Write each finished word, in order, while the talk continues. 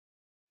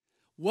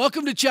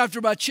Welcome to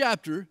Chapter by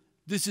Chapter.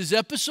 This is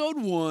episode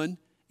 1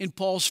 in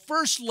Paul's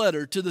first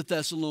letter to the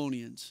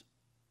Thessalonians.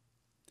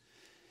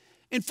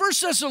 In 1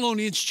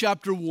 Thessalonians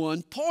chapter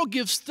 1, Paul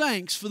gives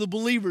thanks for the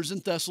believers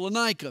in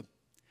Thessalonica.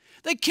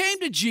 They came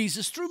to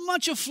Jesus through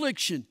much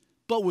affliction,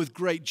 but with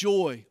great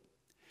joy.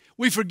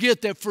 We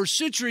forget that first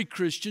century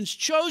Christians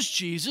chose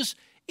Jesus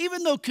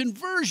even though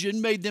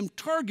conversion made them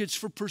targets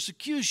for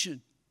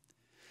persecution.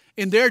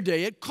 In their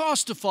day, it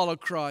cost to follow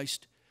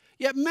Christ,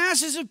 yet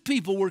masses of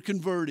people were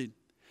converted.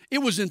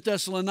 It was in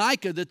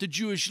Thessalonica that the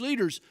Jewish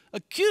leaders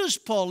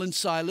accused Paul and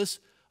Silas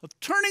of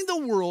turning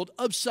the world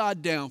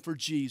upside down for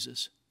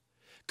Jesus.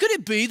 Could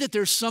it be that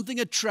there's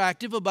something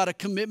attractive about a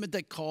commitment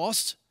that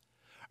costs?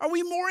 Are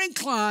we more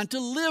inclined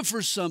to live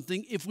for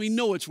something if we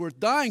know it's worth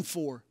dying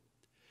for?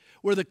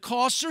 Where the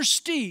costs are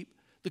steep,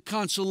 the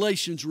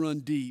consolations run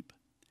deep.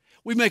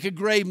 We make a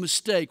grave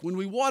mistake when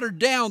we water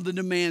down the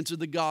demands of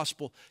the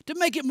gospel to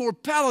make it more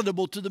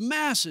palatable to the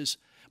masses.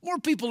 More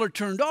people are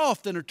turned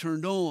off than are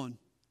turned on.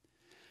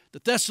 The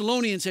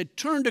Thessalonians had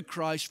turned to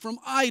Christ from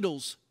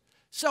idols.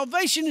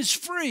 Salvation is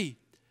free,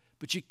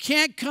 but you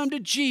can't come to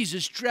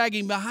Jesus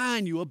dragging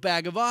behind you a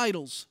bag of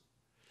idols.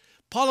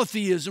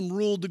 Polytheism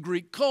ruled the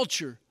Greek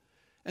culture,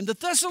 and the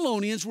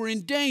Thessalonians were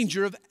in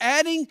danger of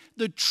adding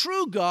the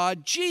true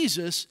God,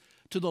 Jesus,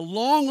 to the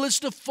long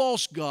list of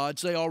false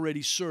gods they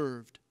already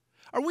served.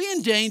 Are we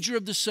in danger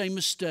of the same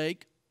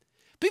mistake?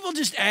 People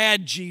just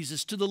add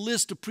Jesus to the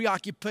list of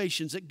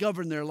preoccupations that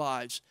govern their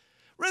lives,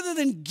 rather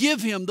than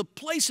give him the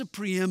place of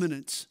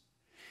preeminence.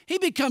 He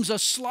becomes a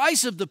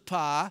slice of the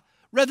pie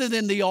rather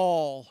than the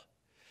all.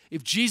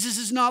 If Jesus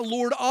is not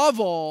Lord of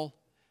all,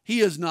 he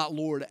is not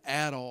Lord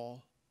at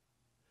all.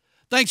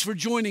 Thanks for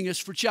joining us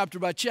for Chapter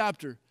by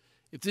Chapter.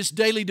 If this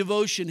daily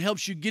devotion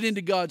helps you get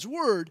into God's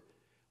Word,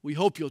 we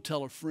hope you'll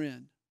tell a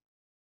friend.